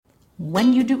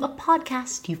When you do a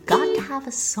podcast, you've got to have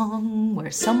a song where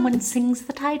someone sings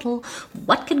the title.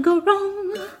 What could go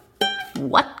wrong?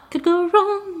 What could go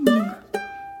wrong?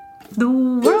 The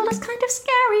world is kind of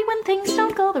scary when things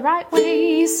don't go the right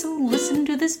way. So listen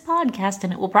to this podcast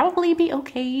and it will probably be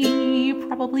okay.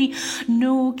 Probably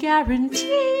no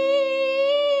guarantees.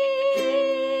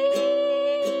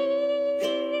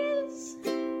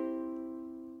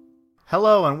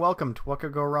 Hello and welcome to What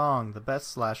Could Go Wrong, the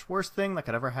best/worst thing that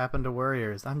could ever happen to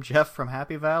Warriors. I'm Jeff from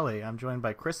Happy Valley. I'm joined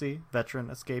by Chrissy, veteran,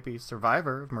 escapee,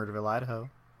 survivor of Murderville, Idaho.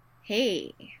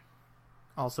 Hey.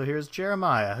 Also here's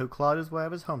Jeremiah, who clawed his way out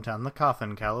of his hometown, The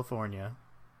Coffin, California.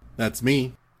 That's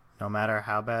me. No matter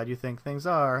how bad you think things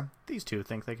are, these two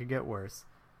think they could get worse.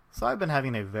 So I've been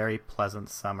having a very pleasant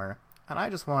summer, and I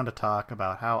just wanted to talk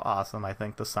about how awesome I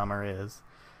think the summer is.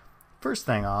 First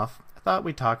thing off, I thought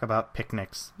we'd talk about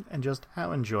picnics and just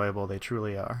how enjoyable they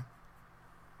truly are.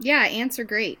 Yeah, ants are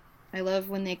great. I love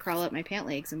when they crawl up my pant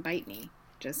legs and bite me.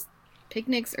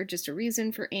 Picnics are just a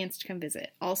reason for ants to come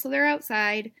visit. Also, they're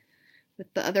outside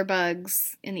with the other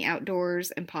bugs in the outdoors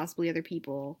and possibly other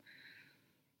people.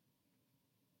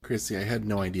 Chrissy, I had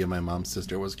no idea my mom's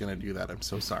sister was going to do that. I'm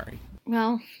so sorry.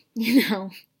 Well,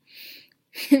 it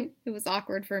was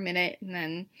awkward for a minute, and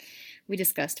then we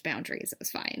discussed boundaries. It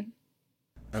was fine.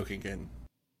 Okay, good.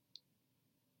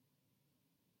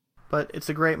 But it's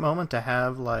a great moment to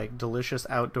have, delicious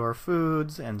outdoor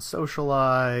foods and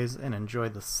socialize and enjoy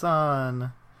the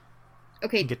sun.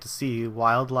 Okay. And get to see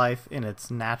wildlife in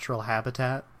its natural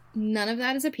habitat. None of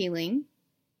that is appealing.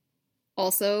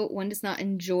 Also, one does not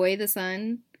enjoy the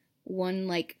sun. One,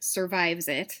 survives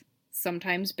it.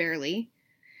 Sometimes barely.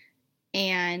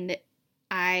 And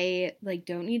I,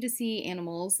 don't need to see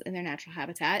animals in their natural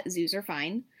habitat. Zoos are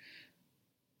fine.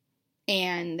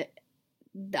 And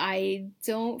I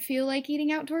don't feel like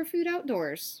eating outdoor food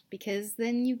outdoors, because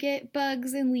then you get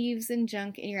bugs and leaves and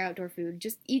junk in your outdoor food.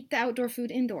 Just eat the outdoor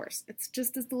food indoors. It's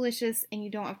just as delicious, and you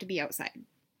don't have to be outside.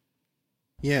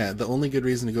 Yeah, the only good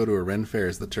reason to go to a Ren Fair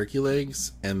is the turkey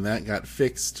legs, and that got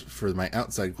fixed for my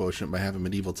outside quotient by having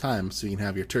medieval times, so you can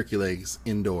have your turkey legs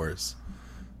indoors.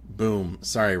 Boom.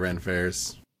 Sorry, Ren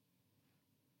Fairs.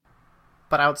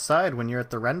 But outside, when you're at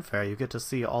the Ren Fair, you get to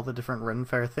see all the different Ren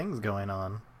Fair things going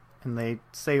on. And they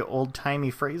say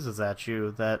old-timey phrases at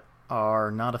you that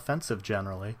are not offensive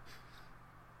generally.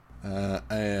 I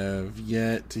have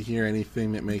yet to hear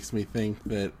anything that makes me think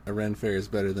that a Ren Fair is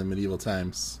better than medieval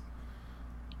times.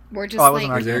 We're just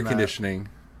There's air conditioning.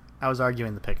 I was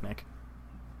arguing the picnic.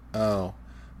 Oh.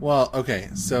 Well, okay,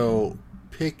 so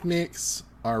picnics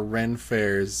are Ren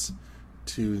Fairs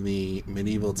to the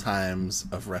medieval times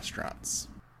of restaurants.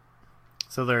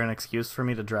 So they're an excuse for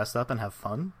me to dress up and have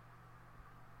fun?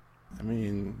 I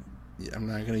mean, I'm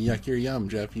not going to yuck your yum,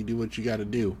 Jeff. You do what you got to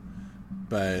do.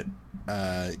 But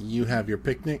you have your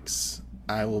picnics.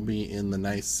 I will be in the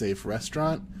nice, safe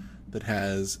restaurant that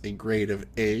has a grade of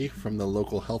A from the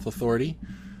local health authority.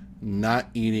 Not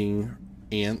eating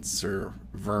ants or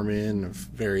vermin of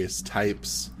various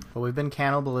types. Well, we've been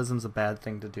cannibalism's a bad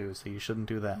thing to do, so you shouldn't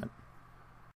do that.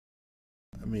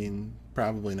 I mean,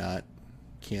 probably not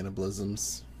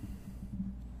cannibalisms.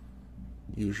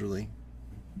 Usually.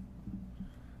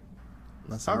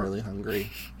 Unless I'm really hungry.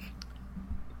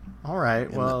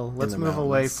 Alright, well, let's move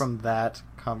away from that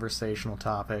conversational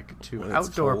topic to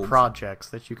outdoor projects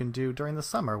that you can do during the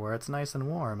summer where it's nice and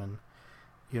warm and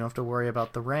you don't have to worry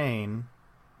about the rain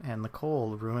and the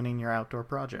cold ruining your outdoor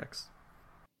projects.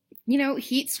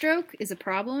 Heat stroke is a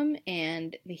problem,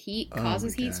 and the heat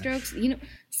causes heat strokes.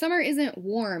 Summer isn't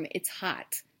warm, it's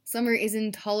hot. Summer is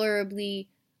intolerably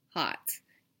hot.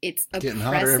 It's oppressive. Getting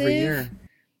hotter every year.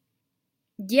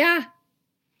 Yeah.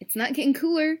 It's not getting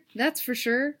cooler, that's for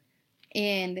sure.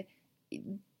 And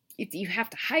you have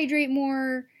to hydrate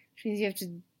more, which means you have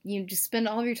to just spend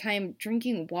all of your time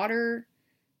drinking water,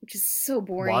 which is so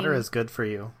boring. Water is good for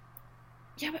you.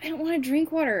 Yeah, but I don't want to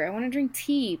drink water. I want to drink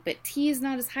tea, but tea is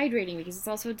not as hydrating because it's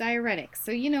also a diuretic.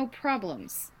 So,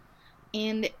 problems.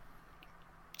 And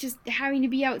just having to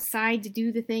be outside to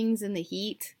do the things in the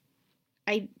heat,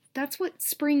 that's what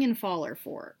spring and fall are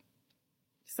for.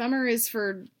 Summer is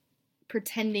for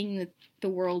pretending that the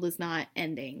world is not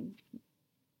ending.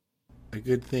 A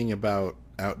good thing about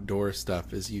outdoor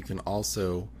stuff is you can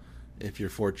also, if you're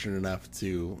fortunate enough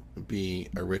to be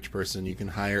a rich person, you can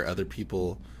hire other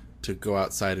people to go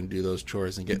outside and do those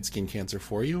chores and get skin cancer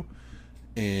for you,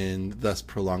 and thus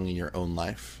prolonging your own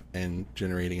life and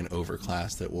generating an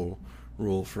overclass that will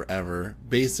rule forever.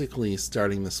 Basically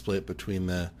starting the split between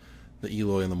the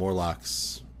Eloi and the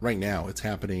Morlocks right now. It's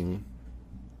happening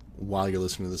while you're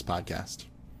listening to this podcast.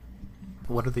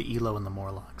 What are the Elo and the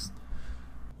Morlocks?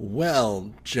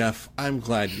 Well, Jeff, I'm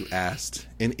glad you asked.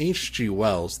 In H.G.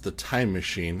 Wells' The Time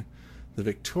Machine, the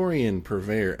Victorian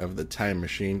purveyor of the time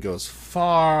machine goes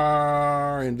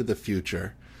far into the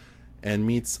future and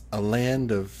meets a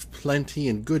land of plenty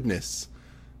and goodness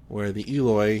where the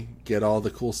Eloi get all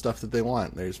the cool stuff that they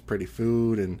want. There's pretty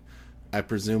food and I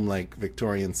presume like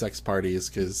Victorian sex parties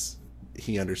because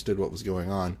he understood what was going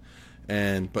on.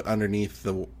 But underneath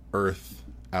the earth,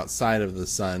 outside of the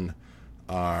sun,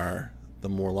 are the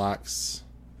Morlocks,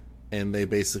 and they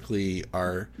basically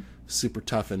are super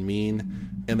tough and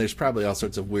mean, and there's probably all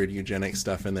sorts of weird eugenic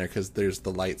stuff in there because there's the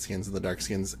light skins and the dark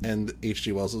skins, and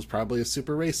H.G. Wells was probably a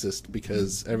super racist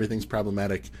because everything's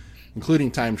problematic, including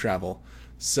time travel.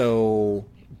 So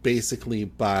basically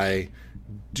by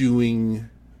doing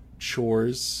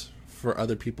chores for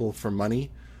other people for money,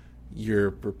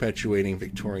 you're perpetuating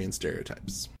Victorian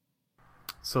stereotypes.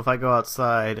 So if I go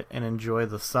outside and enjoy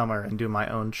the summer and do my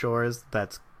own chores,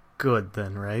 that's good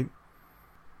then, right?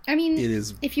 I mean, It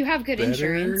is if you have good better.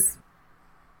 insurance.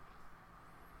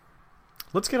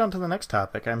 Let's get on to the next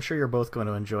topic. I'm sure you're both going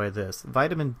to enjoy this.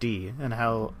 Vitamin D and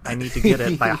how I need to get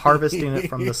it by harvesting it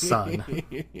from the sun.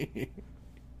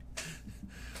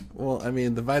 Well, I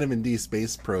mean, the vitamin D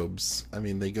space probes, I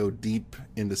mean, they go deep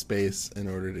into space in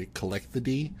order to collect the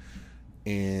D,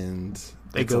 and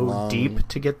They go deep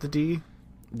to get the D?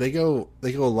 They go a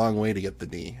long way to get the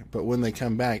D, but when they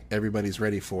come back, everybody's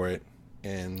ready for it,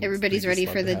 and Everybody's they just ready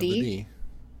love for to the have D?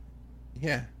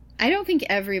 Yeah, I don't think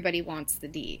everybody wants the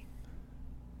D.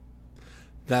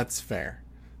 that's fair.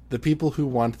 The people who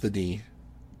want the D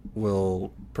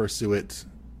will pursue it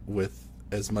with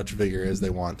as much vigor as they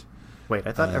want. Wait,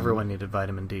 I thought everyone needed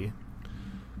vitamin D.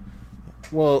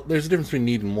 Well, there's a difference between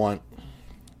need and want,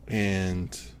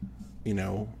 and you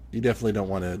definitely don't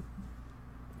want to.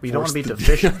 You don't want to be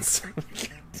deficient. God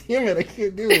damn it! I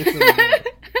can't do this anymore.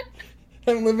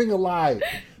 I'm living a lie.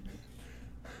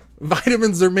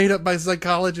 Vitamins are made up by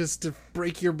psychologists to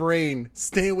break your brain.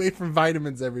 Stay away from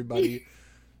vitamins, everybody.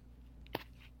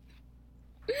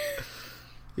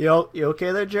 You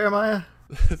okay there, Jeremiah?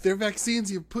 They're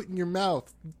vaccines you put in your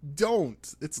mouth.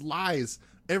 Don't. It's lies.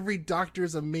 Every doctor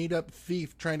is a made-up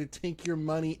thief trying to take your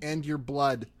money and your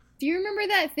blood. Do you remember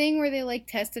that thing where they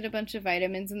tested a bunch of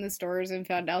vitamins in the stores and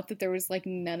found out that there was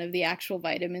none of the actual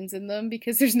vitamins in them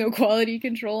because there's no quality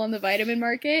control on the vitamin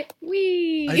market?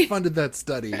 Whee! I funded that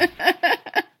study.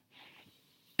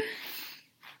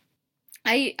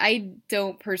 I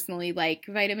don't personally like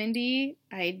vitamin D.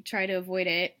 I try to avoid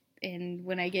it, and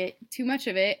when I get too much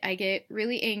of it, I get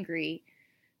really angry,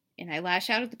 and I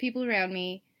lash out at the people around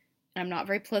me, and I'm not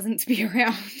very pleasant to be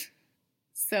around.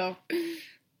 So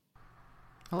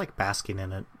I like basking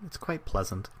in it. It's quite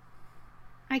pleasant.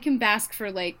 I can bask for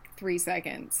 3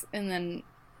 seconds, and then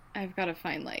I've got to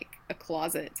find a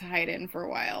closet to hide in for a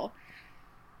while.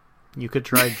 You could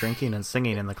try drinking and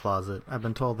singing in the closet. I've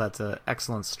been told that's an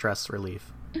excellent stress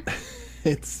relief.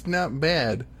 It's not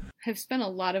bad. I've spent a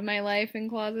lot of my life in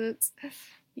closets.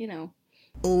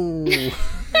 Oh.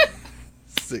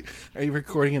 Sick. Are you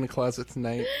recording in a closet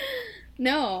tonight?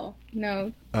 No.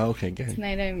 Oh, okay, good.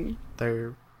 Tonight I'm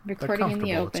They're recording in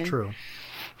the comfortable. open. It's true.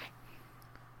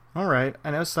 All right.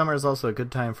 I know summer is also a good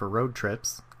time for road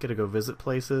trips. Get to go visit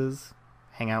places,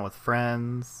 hang out with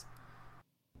friends.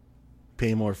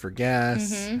 Pay more for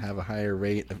gas, Mm-hmm. have a higher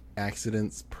rate of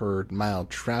accidents per mile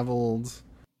traveled.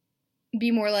 Be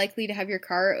more likely to have your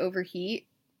car overheat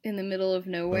in the middle of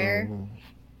nowhere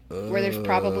where there's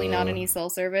probably not any cell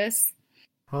service.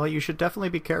 Well, you should definitely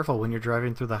be careful when you're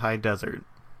driving through the high desert.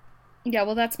 Yeah,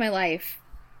 well, that's my life,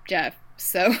 Jeff.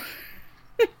 So,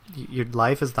 Your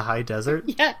life is the high desert?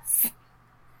 yes.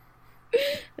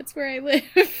 That's where I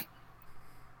live.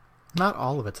 Not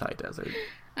all of it's high desert.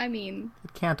 I mean,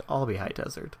 It can't all be high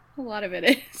desert. a lot of it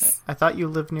is. I thought you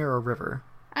lived near a river.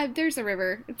 There's a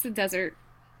river. It's a desert.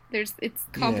 It's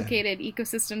complicated.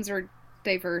 Ecosystems are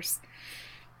diverse.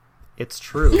 It's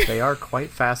true. They are quite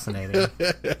fascinating.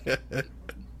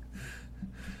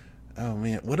 Oh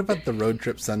man, what about the road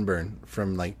trip sunburn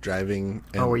from driving?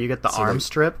 Oh, where you get the arm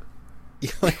strip?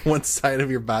 One side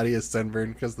of your body is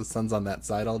sunburned because the sun's on that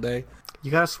side all day. You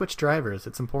gotta switch drivers.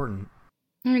 It's important.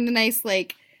 And the nice, the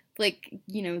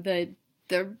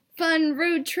fun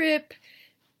road trip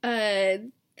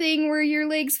thing where your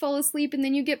legs fall asleep and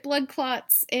then you get blood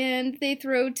clots and they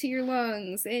throw to your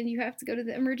lungs and you have to go to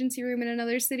the emergency room in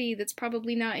another city that's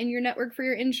probably not in your network for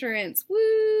your insurance.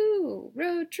 Woo!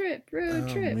 Road trip. Oh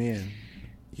man,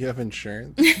 you have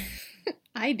insurance?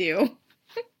 I do.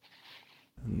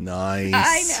 Nice.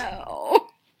 I know.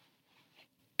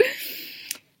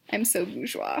 I'm so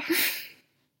bourgeois.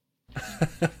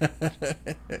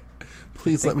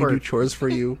 Please let me do chores for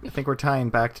you. I think we're tying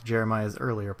back to Jeremiah's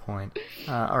earlier point.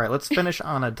 All right, let's finish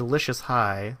on a delicious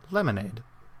high, lemonade.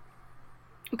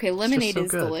 Okay, lemonade so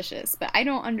is good. delicious, but I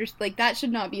don't understand. Like, that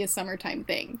should not be a summertime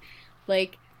thing.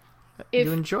 Like, if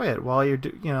You enjoy it while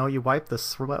you wipe the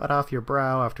sweat off your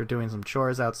brow after doing some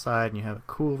chores outside, and you have a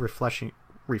cool, refreshing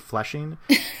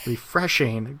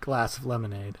glass of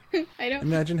lemonade. I don't.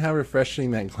 Imagine how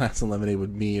refreshing that glass of lemonade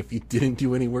would be if you didn't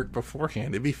do any work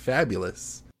beforehand. It'd be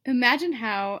fabulous. Imagine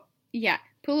how. Yeah,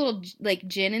 put a little like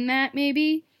gin in that,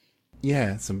 maybe.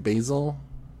 Yeah, some basil.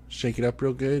 Shake it up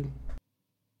real good.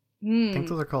 I think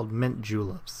those are called mint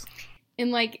juleps. And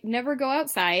like, never go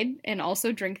outside, and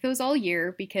also drink those all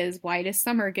year, because why does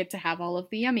summer get to have all of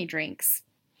the yummy drinks?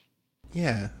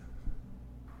 Yeah.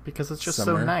 Because it's just so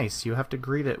Summer. nice. You have to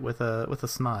greet it with a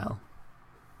smile.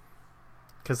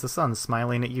 Because the sun's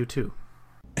smiling at you too.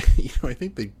 I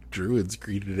think the Druids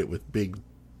greeted it with big,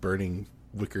 burning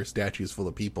wicker statues full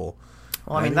of people.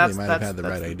 Well, I mean, think that's they might have had the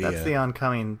right idea. That's the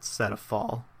oncoming set of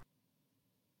fall.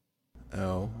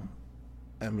 Oh,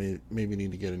 I mean, maybe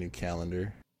need to get a new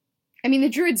calendar. I mean, the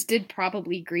Druids did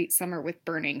probably greet summer with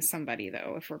burning somebody,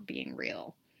 though, if we're being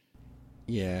real.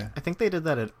 Yeah. I think they did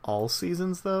that at all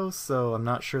seasons, though, so I'm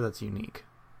not sure that's unique.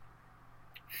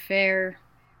 Fair.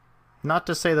 Not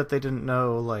to say that they didn't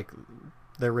know, like,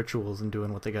 their rituals and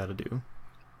doing what they gotta do.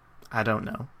 I don't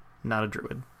know. Not a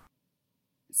druid.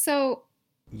 So,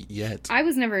 Yet. I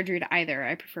was never a druid either.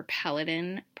 I prefer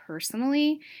paladin,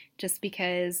 personally, just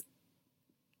because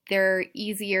they're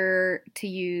easier to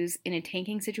use in a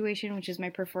tanking situation, which is my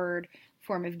preferred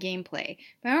form of gameplay.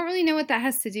 But I don't really know what that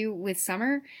has to do with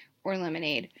summer or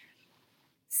lemonade.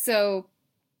 So,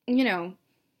 I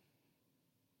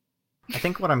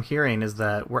think what I'm hearing is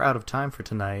that we're out of time for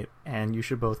tonight, and you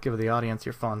should both give the audience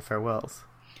your fond farewells.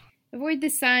 avoid the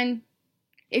sun.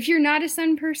 If you're not a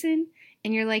sun person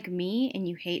and you're like me and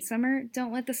you hate summer,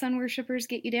 don't let the sun worshippers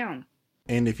get you down.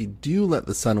 And if you do let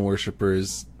the sun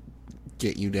worshippers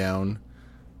get you down,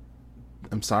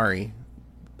 I'm sorry.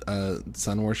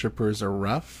 Sun worshippers are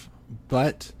rough,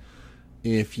 but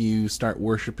if you start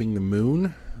worshiping the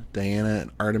moon, Diana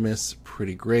and Artemis,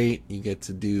 pretty great. You get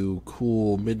to do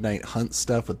cool midnight hunt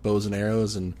stuff with bows and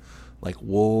arrows and like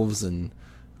wolves and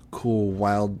cool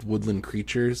wild woodland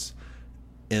creatures.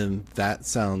 And that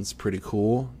sounds pretty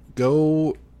cool.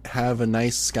 Go have a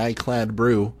nice sky-clad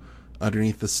brew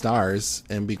underneath the stars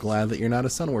and be glad that you're not a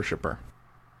sun worshipper.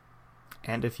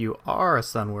 And if you are a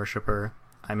sun worshipper,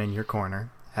 I'm in your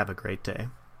corner. Have a great day.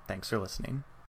 Thanks for listening.